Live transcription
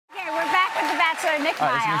Bachelor, Nick Viall. All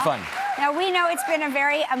right, this is gonna be fun. Now, we know it's been a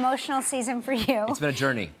very emotional season for you. It's been a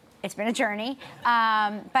journey. It's been a journey,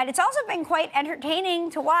 but it's also been quite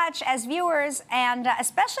entertaining to watch as viewers, and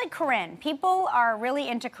especially Corrine. People are really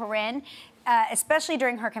into Corrine, especially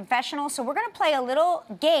during her confessional. So we're going to play a little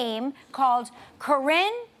game called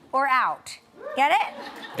Corrine or Out. Get it?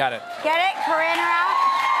 Got it. Get it? Corrine or Out?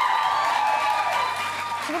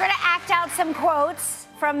 So we're going to act out some quotes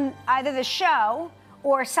from either the show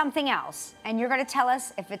or something else, and you're going to tell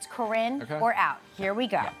us if it's Corrine or Out. Here we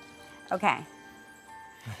go. Yeah. Okay.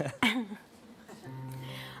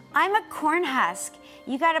 I'm a corn husk.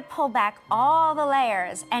 You got to pull back all the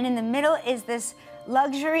layers, and in the middle is this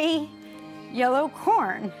luxury yellow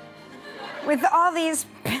corn with all these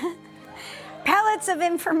pellets of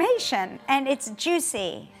information, and it's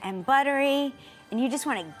juicy and buttery, and you just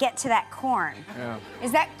want to get to that corn. Yeah.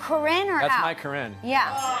 Is that Corrine or That's Out? my Corrine.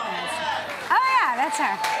 Yeah. Oh yeah, that's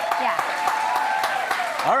her.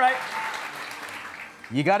 Yeah. All right.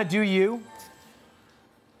 You got to do you.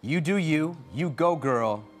 You do you. You go,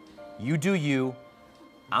 girl. You do you.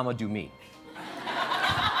 I'ma do me.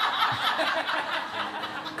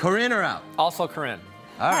 Corrine or Out? Also Corrine.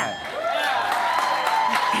 All right.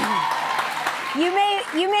 You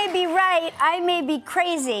may be right, I may be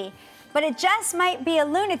crazy, but it just might be a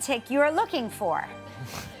lunatic you are looking for.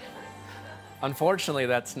 Unfortunately,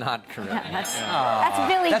 that's not Corrine. Yeah, that's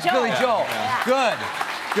Billy Joel. That's Billy Joel. Yeah. Good.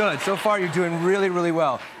 Good. So far, you're doing really, really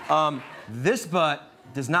well. This butt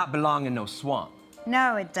does not belong in no swamp.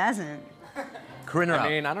 No, it doesn't. Corrine or Out? I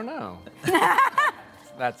mean, I don't know.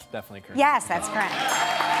 That's definitely Corrine. Yes, that's correct.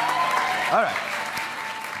 All right.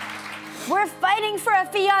 We're fighting for a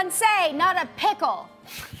fiancé, not a pickle.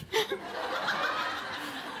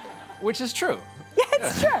 Which is true. Yeah,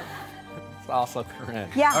 it's true. It's also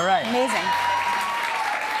Corrine. Yeah, all right. Amazing.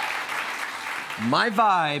 My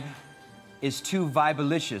vibe is too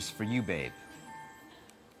vibelicious for you, babe.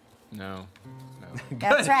 No.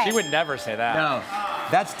 That's right. She would never say that. No,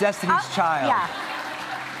 that's Destiny's Child. Yeah.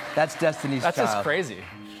 That's Destiny's Child. That's just crazy.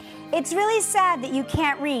 It's really sad that you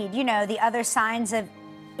can't read, you know, the other signs of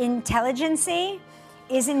intelligency.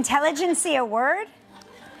 Is intelligency a word?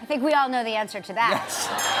 I think we all know the answer to that. Yes.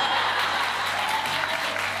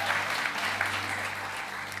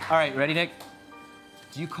 All right, ready, Nick?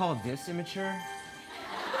 Do you call this immature?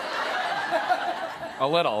 A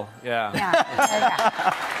little, yeah.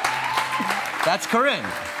 That's Corrine.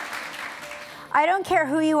 I don't care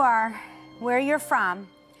who you are, where you're from,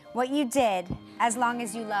 what you did, as long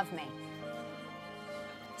as you love me.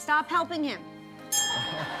 Stop helping him.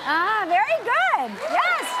 Very good.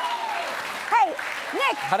 Yes. Hey,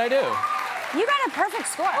 Nick. How'd I do? You got a perfect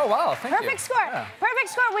score. Oh, wow, thank you. Perfect score. Yeah. Perfect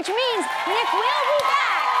score, which means Nick will be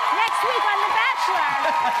back next week on The Bachelor.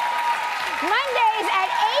 Mondays at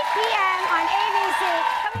 8.